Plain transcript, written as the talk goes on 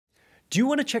Do you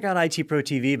want to check out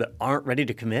ITProTV but aren't ready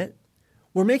to commit?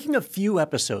 We're making a few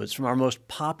episodes from our most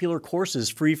popular courses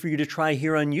free for you to try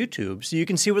here on YouTube so you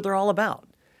can see what they're all about.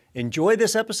 Enjoy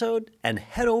this episode and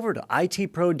head over to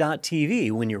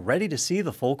ITPro.tv when you're ready to see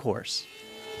the full course.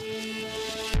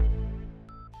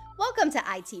 Welcome to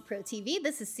ITProTV.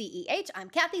 This is CEH. I'm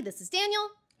Kathy. This is Daniel.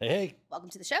 Hey. Welcome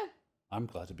to the show. I'm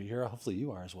glad to be here. Hopefully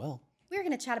you are as well. We're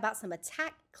going to chat about some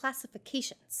attack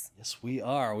classifications. Yes, we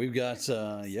are. We've got,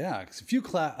 a few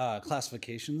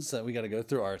classifications that we got to go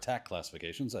through, our attack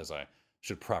classifications, as I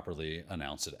should properly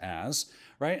announce it as,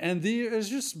 right? And there's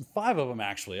just 5 of them,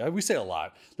 actually. We say a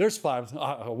lot. There's 5.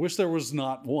 I wish there was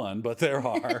not one, but there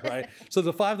are, right? So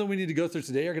the 5 that we need to go through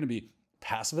today are going to be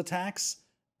passive attacks,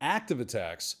 active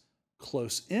attacks,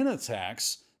 close-in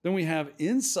attacks, then we have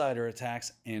insider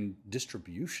attacks and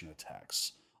distribution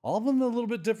attacks. All of them are a little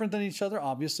bit different than each other,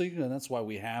 obviously, and that's why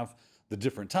we have the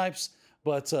different types.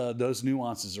 But those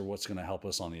nuances are what's going to help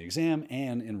us on the exam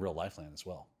and in real life land as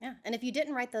well. Yeah, and if you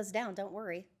didn't write those down, don't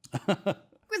worry. Because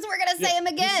we're going to say them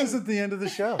again. This isn't the end of the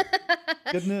show.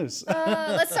 Good news.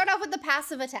 Let's start off with the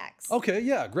passive attacks. Okay,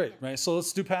 yeah, great. Right, so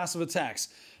let's do passive attacks.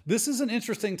 This is an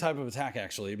interesting type of attack,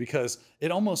 actually, because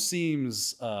it almost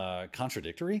seems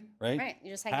contradictory, right? Right,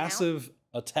 you're just hanging out. Passive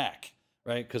attack.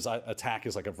 Right? Because attack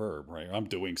is like a verb, right? I'm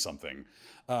doing something.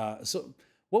 So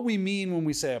what we mean when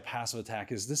we say a passive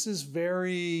attack is this is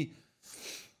very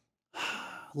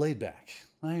laid back.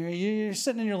 You're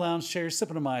sitting in your lounge chair,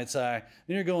 sipping a Mai Tai, and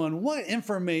you're going, what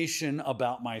information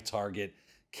about my target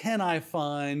can I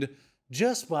find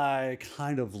just by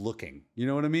kind of looking? You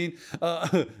know what I mean?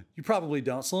 You probably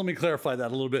don't. So let me clarify that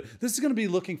a little bit. This is going to be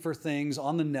looking for things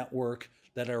on the network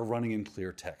that are running in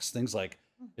clear text. Things like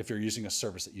if you're using a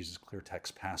service that uses clear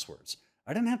text passwords.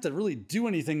 I didn't have to really do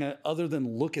anything other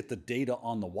than look at the data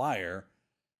on the wire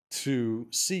to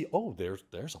see, oh,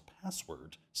 there's a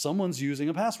password. Someone's using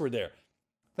a password there.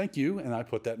 Thank you. And I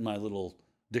put that in my little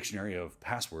dictionary of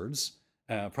passwords.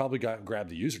 Probably grabbed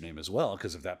the username as well,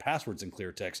 because if that password's in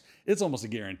clear text, it's almost a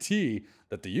guarantee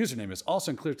that the username is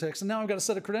also in clear text. And now I've got a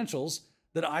set of credentials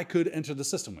that I could enter the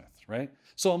system with, right?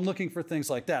 So I'm looking for things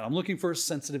like that. I'm looking for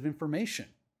sensitive information.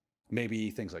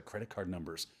 Maybe things like credit card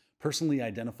numbers, personally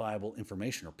identifiable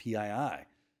information, or PII,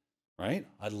 right?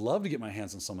 I'd love to get my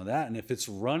hands on some of that. And if it's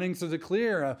running through the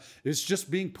clear, it's just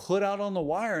being put out on the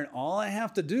wire, and all I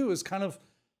have to do is kind of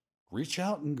reach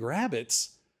out and grab it.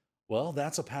 Well,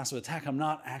 that's a passive attack. I'm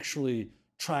not actually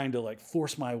trying to like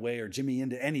force my way or jimmy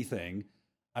into anything.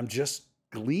 I'm just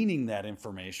gleaning that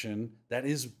information that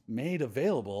is made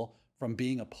available from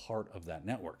being a part of that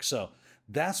network. So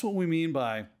that's what we mean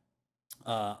by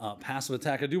passive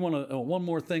attack. I do want to, one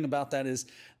more thing about that is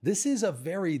this is a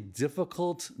very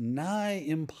difficult, nigh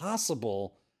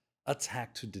impossible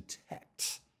attack to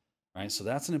detect, right? So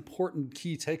that's an important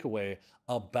key takeaway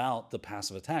about the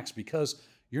passive attacks, because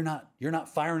you're not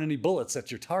firing any bullets at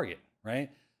your target,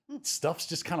 right? Stuff's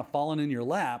just kind of falling in your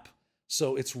lap.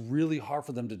 So it's really hard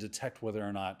for them to detect whether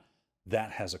or not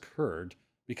that has occurred,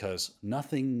 because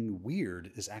nothing weird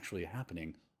is actually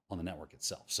happening on the network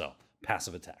itself. So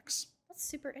passive attacks. That's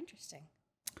super interesting.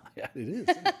 Yeah, it is.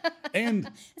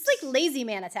 And it's like lazy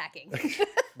man attacking.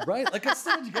 Right? Like I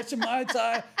said, you got your Mai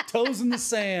Tai, toes in the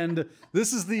sand.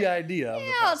 This is the idea.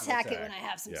 Yeah, I'll attack it when I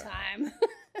have some time.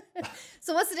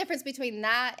 So what's the difference between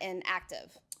that and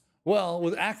active? Well,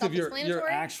 with active, you're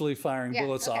actually firing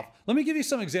bullets off. Let me give you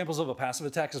some examples of a passive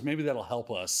attack, because maybe that'll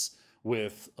help us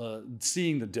with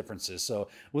seeing the differences. So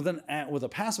with a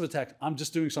passive attack, I'm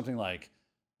just doing something like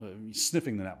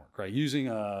sniffing the network, right? Using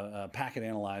a packet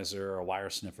analyzer, a wire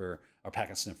sniffer, or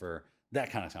packet sniffer, that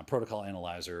kind of thing. Protocol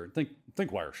analyzer. Think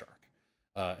Wireshark.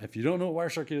 If you don't know what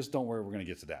Wireshark is, don't worry, we're going to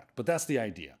get to that. But that's the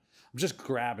idea. I'm just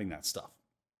grabbing that stuff.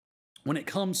 When it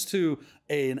comes to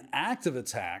an active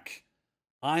attack,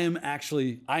 I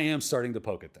am starting to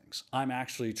poke at things. I'm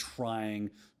actually trying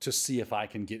to see if I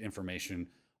can get information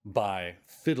by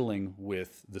fiddling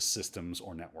with the systems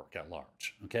or network at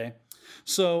large, okay?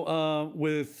 So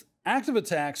with active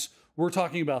attacks, we're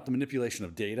talking about the manipulation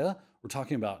of data. We're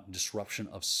talking about disruption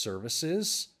of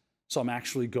services. So I'm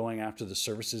actually going after the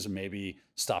services and maybe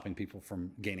stopping people from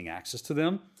gaining access to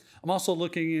them. I'm also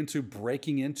looking into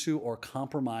breaking into or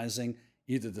compromising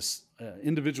either the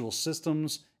individual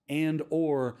systems and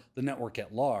or the network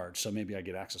at large. So maybe I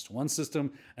get access to one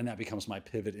system and that becomes my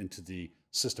pivot into the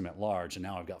system at large. And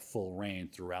now I've got full reign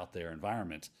throughout their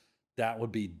environment. That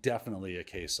would be definitely a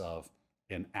case of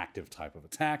an active type of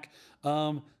attack.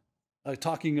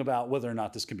 Talking about whether or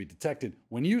not this can be detected.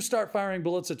 When you start firing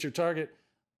bullets at your target,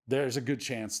 there's a good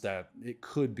chance that it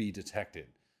could be detected.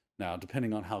 Now,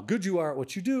 depending on how good you are at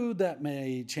what you do, that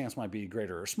chance might be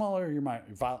greater or smaller. Your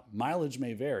mileage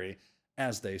may vary,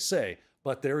 as they say,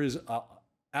 but there is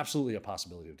absolutely a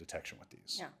possibility of detection with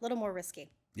these. Yeah, a little more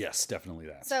risky. Yes, definitely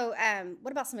that. So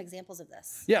what about some examples of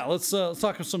this? Yeah, let's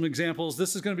talk of some examples.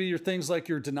 This is going to be your things like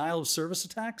your denial of service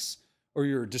attacks or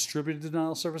your distributed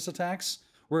denial of service attacks.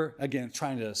 We're, again,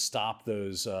 trying to stop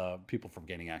those people from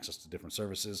gaining access to different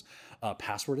services.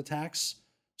 Password attacks.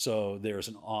 So there's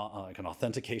like an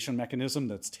authentication mechanism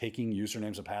that's taking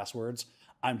usernames and passwords.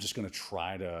 I'm just going to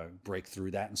try to break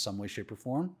through that in some way, shape, or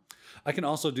form. I can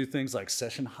also do things like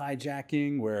session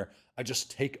hijacking, where I just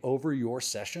take over your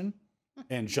session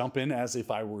and jump in as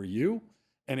if I were you.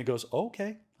 And it goes,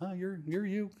 okay, you're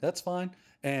you. That's fine.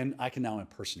 And I can now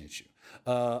impersonate you.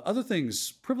 Other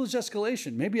things, privilege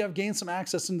escalation. Maybe I've gained some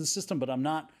access into the system, but I'm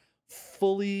not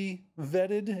fully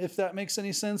vetted, if that makes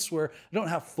any sense, where I don't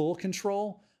have full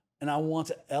control and I want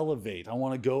to elevate. I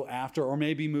want to go after, or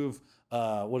maybe move,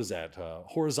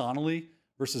 horizontally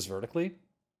versus vertically.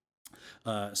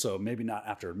 So maybe not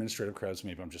after administrative creds,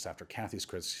 maybe I'm just after Kathy's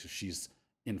creds. She's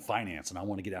in finance and I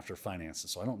want to get after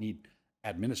finances. So I don't need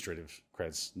administrative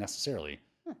creds necessarily.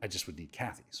 I just would need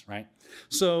Kathy's, right?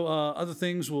 So other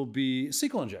things will be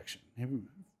SQL injection. You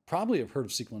probably have heard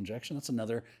of SQL injection. That's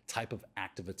another type of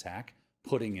active attack,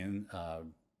 putting in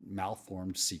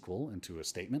malformed SQL into a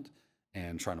statement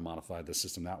and trying to modify the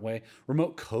system that way.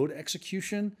 Remote code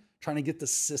execution, trying to get the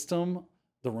system,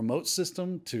 the remote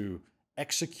system, to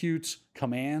execute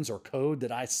commands or code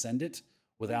that I send it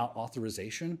without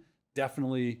authorization.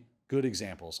 Definitely good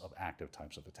examples of active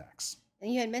types of attacks.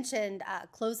 And you had mentioned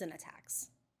close-in attacks.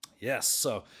 Yes.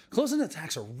 So close-in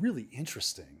attacks are really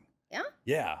interesting. Yeah?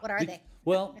 Yeah. What are they?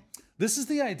 Well, this is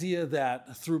the idea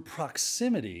that through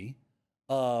proximity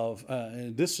of,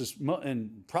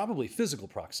 and probably physical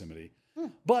proximity,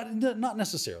 but not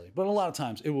necessarily, but a lot of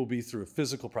times it will be through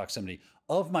physical proximity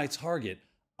of my target,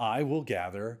 I will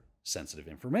gather sensitive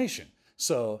information.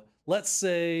 So let's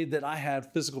say that I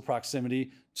had physical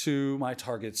proximity to my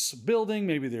target's building.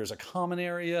 Maybe there's a common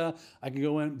area I can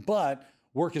go in, but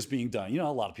work is being done. You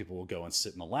know, a lot of people will go and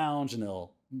sit in the lounge and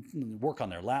they'll work on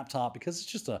their laptop because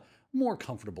it's just a more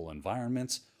comfortable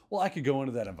environment. Well, I could go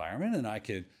into that environment and I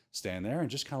could stand there and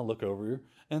just kind of look over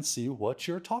and see what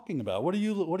you're talking about. What are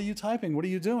you typing? What are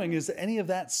you doing? Is any of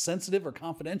that sensitive or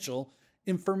confidential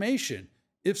information?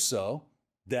 If so,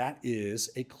 that is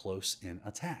a close-in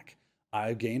attack.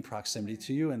 I've gained proximity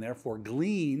to you and therefore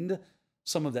gleaned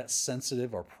some of that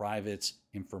sensitive or private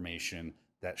information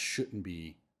that shouldn't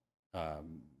be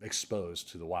exposed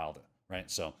to the wild, right?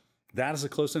 So that is a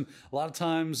close-in. A lot of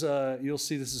times you'll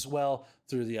see this as well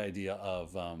through the idea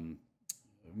of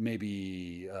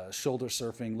maybe shoulder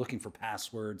surfing, looking for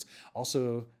passwords,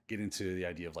 also get into the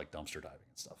idea of like dumpster diving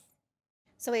and stuff.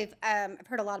 So I've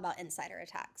heard a lot about insider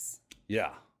attacks.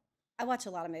 Yeah. I watch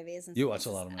a lot of movies. And you watch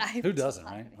a lot of movies. Who doesn't,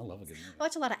 right? I love a good movie. I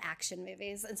watch a lot of action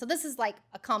movies. And so this is like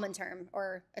a common term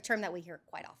or a term that we hear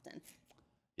quite often.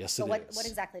 Yes, so it is. What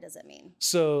exactly does it mean?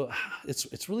 So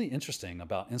it's really interesting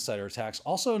about insider attacks,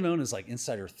 also known as like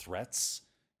insider threats.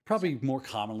 Probably more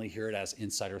commonly hear it as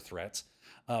insider threats.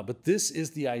 But this is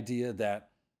the idea that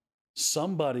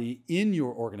somebody in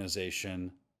your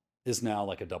organization is now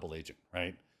like a double agent,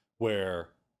 right? Where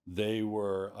they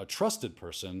were a trusted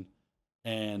person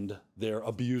and they're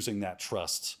abusing that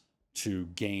trust to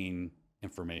gain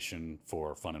information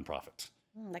for fun and profit.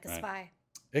 Like a spy.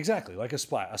 Exactly, like a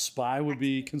spy. A spy would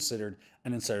be considered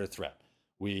an insider threat.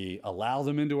 We allow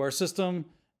them into our system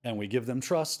and we give them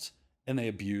trust and they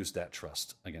abuse that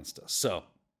trust against us. So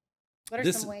what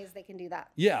are some ways they can do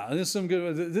that? Yeah, and there's some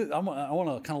good. I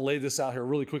want to kind of lay this out here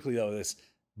really quickly, though.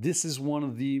 This is one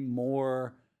of the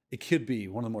more, it could be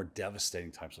one of the more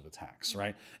devastating types of attacks,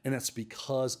 right? And that's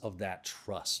because of that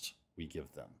trust we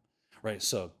give them, right?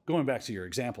 So going back to your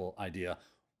example idea,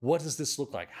 what does this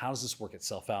look like? How does this work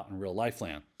itself out in real life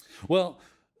land? Well,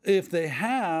 if they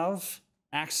have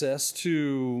access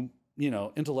to,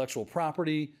 intellectual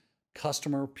property,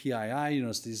 customer PII,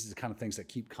 these are the kind of things that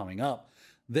keep coming up.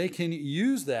 They can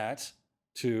use that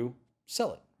to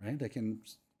sell it, right? They can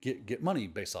get money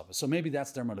based off of it. So maybe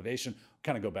that's their motivation.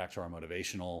 Kind of go back to our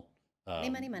motivational.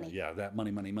 Money. Yeah, that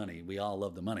money. We all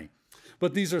love the money.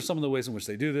 But these are some of the ways in which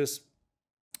they do this.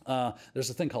 There's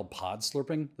a thing called pod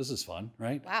slurping. This is fun,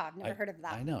 right? Wow, I've never heard of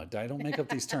that. I know. I don't make up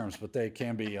these terms, but they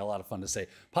can be a lot of fun to say.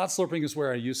 Pod slurping is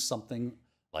where I use something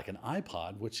like an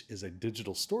iPod, which is a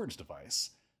digital storage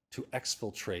device, to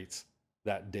exfiltrate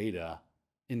that data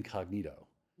incognito.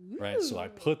 Right, so I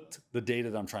put the data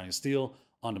that I'm trying to steal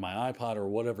onto my iPod or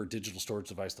whatever digital storage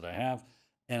device that I have,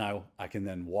 and I can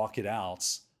then walk it out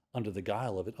under the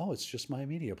guile of it. Oh, it's just my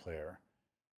media player.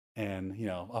 And, you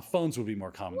know, phones would be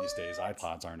more common these days.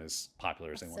 iPods aren't as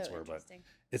popular as they once were, but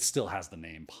it still has the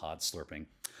name pod slurping.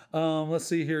 Let's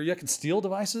see here. You can steal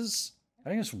devices. I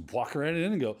can just walk right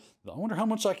in and go, I wonder how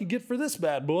much I can get for this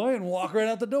bad boy, and walk right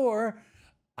out the door.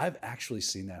 I've actually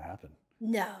seen that happen.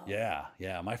 No. Yeah.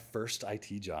 My first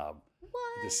IT job.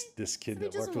 What? This kid So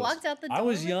that just worked walked with us. out the door I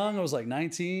was with young. I was like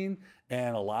 19,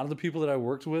 and a lot of the people that I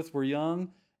worked with were young.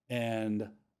 And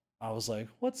I was like,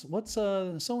 what's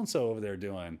so-and-so over there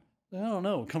doing? I don't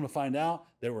know. Come to find out,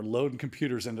 they were loading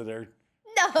computers into their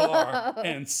car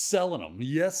and selling them.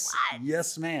 Yes,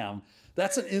 yes, ma'am.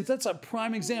 That's a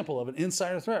prime example of an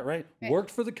insider threat, right?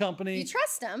 Worked for the company. You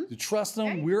trust them. You trust them.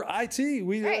 Right. We're IT.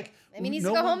 We like. Maybe he needs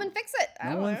to go home and fix it.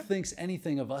 No one thinks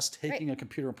anything of us taking a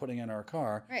computer and putting it in our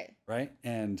car. Right.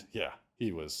 And yeah,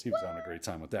 he was having a great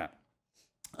time with that.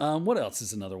 What else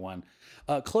is another one?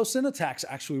 Close-in attacks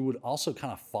actually would also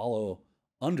kind of follow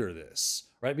under this,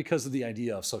 right? Because of the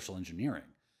idea of social engineering.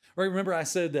 Right, remember I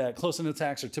said that close-in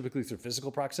attacks are typically through physical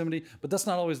proximity, but that's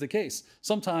not always the case.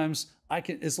 Sometimes I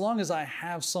can, as long as I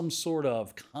have some sort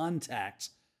of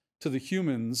contact to the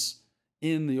humans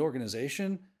in the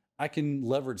organization, I can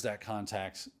leverage that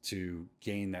contact to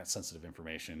gain that sensitive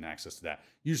information and access to that,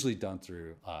 usually done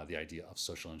through the idea of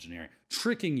social engineering,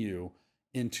 tricking you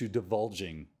into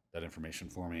divulging that information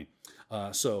for me.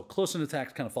 So close-in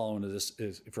attacks kind of follow into this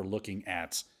is if we're looking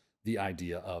at the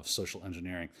idea of social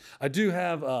engineering. I do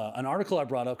have an article I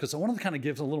brought up because I wanted to kind of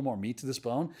give a little more meat to this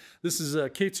bone. This is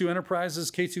K2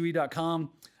 Enterprises, K2E.com.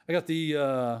 I got the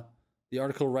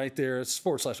article right there. It's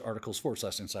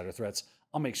 /articles/insider threats.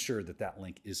 I'll make sure that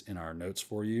link is in our notes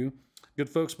for you, good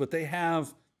folks. But they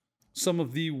have some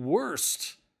of the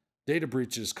worst data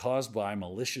breaches caused by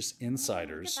malicious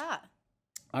insiders. Look at that.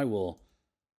 I will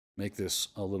make this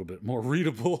a little bit more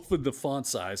readable with the font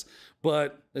size,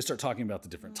 but they start talking about the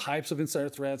different types of insider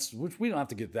threats, which we don't have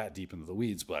to get that deep into the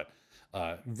weeds, but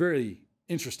very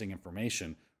interesting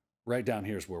information. Right down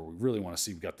here is where we really want to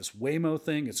see. We've got this Waymo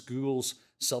thing. It's Google's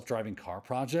self-driving car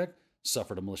project.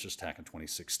 Suffered a malicious attack in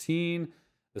 2016.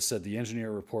 It said the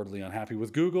engineer reportedly unhappy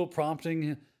with Google,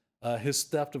 prompting his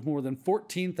theft of more than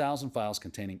 14,000 files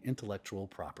containing intellectual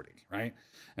property, right?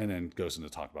 And then goes into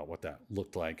talk about what that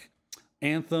looked like.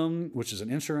 Anthem, which is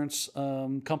an insurance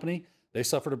company, they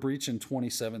suffered a breach in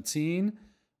 2017.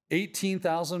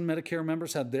 18,000 Medicare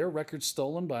members had their records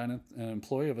stolen by an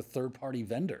employee of a third-party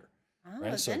vendor. Oh,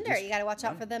 right? A vendor. You got to watch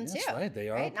out for them too. Right. They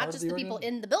are right? Not just the people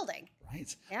in the building.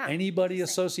 Right. Yeah. Anybody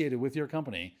associated with your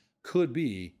company could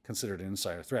be considered an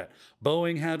insider threat.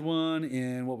 Boeing had one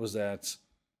in, what was that?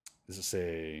 Does it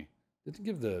say, didn't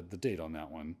give the date on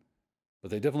that one. But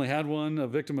they definitely had one, a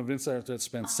victim of insider threat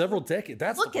spent several decades.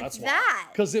 Look at that.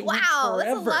 Because it went forever.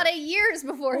 That's a lot of years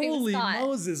before he was caught. Holy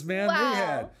Moses, man.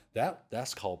 Wow. They had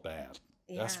that's called bad.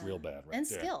 Yeah. That's real bad right and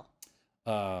there. Skill.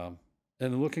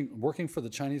 And working for the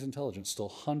Chinese intelligence stole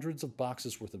hundreds of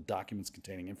boxes worth of documents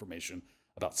containing information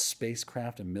about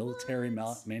spacecraft and military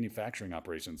manufacturing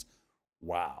operations.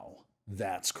 Wow,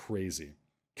 that's crazy.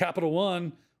 Capital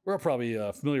One, we're probably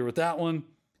familiar with that one.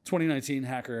 2019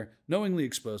 hacker knowingly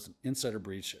exposed an insider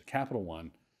breach at Capital One.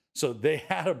 So they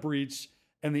had a breach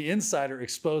and the insider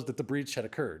exposed that the breach had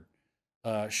occurred.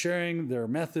 Sharing their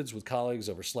methods with colleagues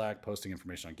over Slack, posting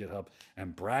information on GitHub,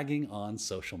 and bragging on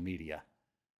social media.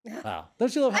 Wow.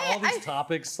 Don't you love how all these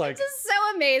topics like... I'm just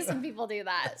so amazed when people do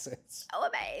that. So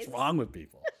amazed. What's wrong with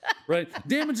people? Right?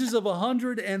 Damages of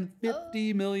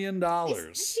 $150 million.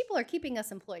 These people are keeping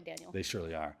us employed, Daniel. They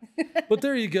surely are. But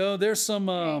there you go. There's some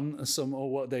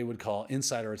what they would call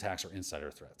insider attacks or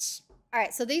insider threats. All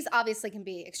right, so these obviously can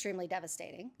be extremely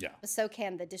devastating. Yeah. But so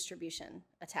can the distribution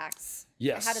attacks.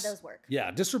 Yes. How do those work?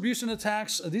 Yeah, distribution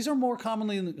attacks. These are more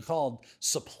commonly called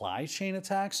supply chain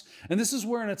attacks. And this is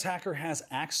where an attacker has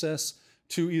access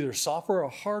to either software or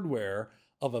hardware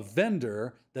of a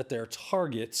vendor that their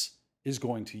target is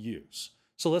going to use.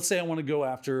 So let's say I want to go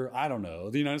after, I don't know,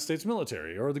 the United States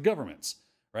military or the governments,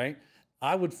 right?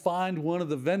 I would find one of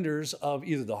the vendors of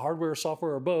either the hardware or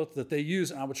software or both that they use,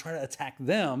 and I would try to attack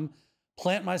them,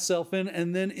 plant myself in,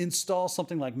 and then install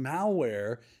something like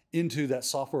malware into that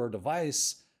software or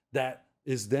device that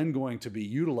is then going to be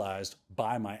utilized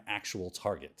by my actual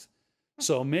target.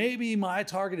 So maybe my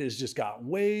target has just got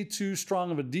way too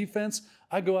strong of a defense.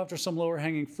 I go after some lower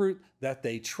hanging fruit that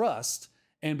they trust.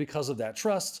 And because of that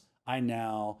trust, I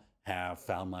now have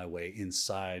found my way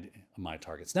inside my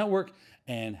target's network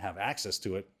and have access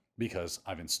to it because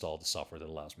I've installed the software that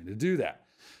allows me to do that.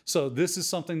 So this is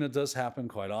something that does happen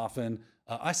quite often.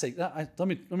 Let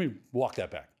me walk that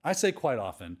back. I say quite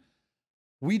often.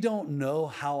 We don't know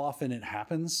how often it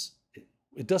happens.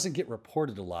 It doesn't get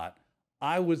reported a lot.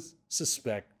 I would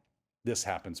suspect this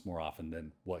happens more often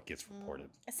than what gets reported.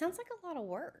 It sounds like a lot of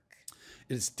work.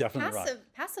 It's definitely right.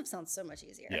 Passive sounds so much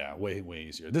easier. Yeah, way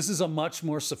easier. This is a much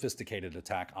more sophisticated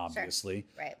attack, obviously.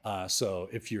 Sure. Right. So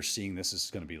if you're seeing this,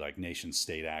 it's going to be like nation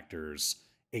state actors,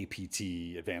 APT,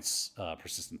 advanced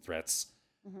persistent threats.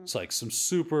 It's like some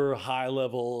super high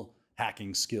level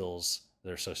hacking skills that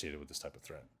are associated with this type of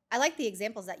threat. I like the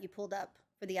examples that you pulled up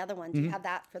for the other one. Do you have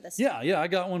that for this? Yeah, I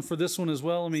got one for this one as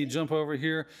well. Let me jump over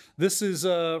here. This is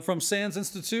from SANS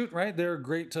Institute, right? They're a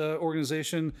great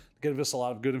organization. They give us a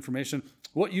lot of good information.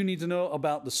 What you need to know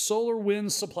about the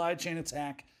SolarWinds supply chain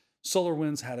attack.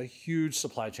 SolarWinds had a huge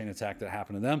supply chain attack that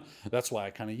happened to them. That's why I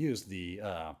kind of used the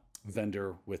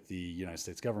vendor with the United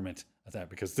States government at that,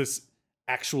 because this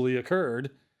actually occurred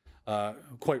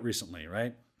quite recently,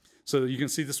 right? So you can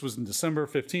see this was in December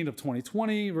 15th of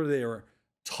 2020, where they were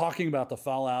talking about the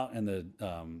fallout and the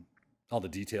all the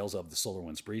details of the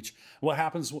SolarWinds breach. What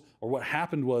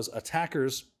happened was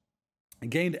attackers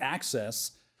gained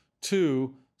access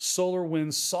to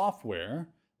SolarWinds software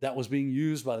that was being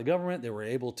used by the government. They were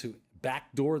able to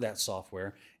backdoor that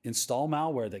software, install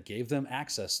malware that gave them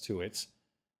access to it,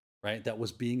 right? That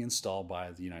was being installed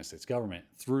by the United States government.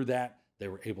 Through that, they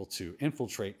were able to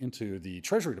infiltrate into the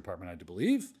Treasury Department, I do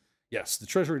believe. Yes, the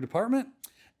Treasury Department,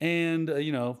 and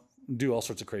do all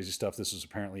sorts of crazy stuff. This is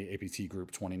apparently APT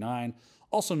Group 29,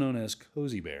 also known as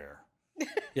Cozy Bear.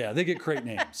 Yeah, they get great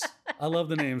names. I love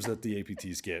the names that the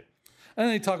APTs get. And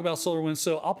they talk about SolarWinds.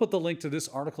 So I'll put the link to this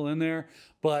article in there,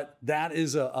 but that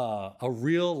is a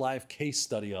real life case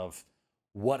study of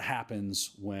what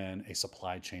happens when a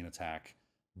supply chain attack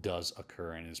does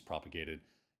occur and is propagated.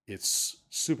 It's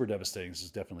super devastating. This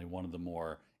is definitely one of the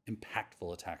more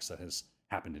impactful attacks that has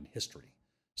happened in history.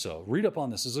 So read up on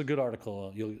this. This is a good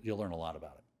article. You'll learn a lot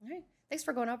about it. All right. Thanks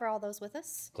for going over all those with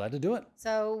us. Glad to do it.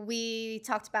 So we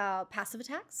talked about passive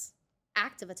attacks,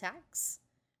 active attacks,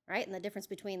 right? And the difference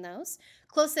between those.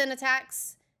 Close-in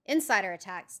attacks, insider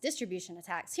attacks, distribution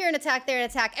attacks. Here an attack, there an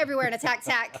attack, everywhere an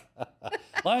attack.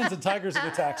 Lions and tigers and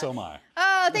attacks, oh my.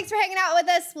 Oh, thanks for hanging out with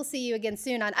us. We'll see you again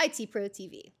soon on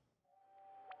ITProTV.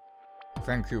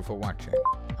 Thank you for watching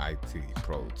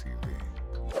ITProTV.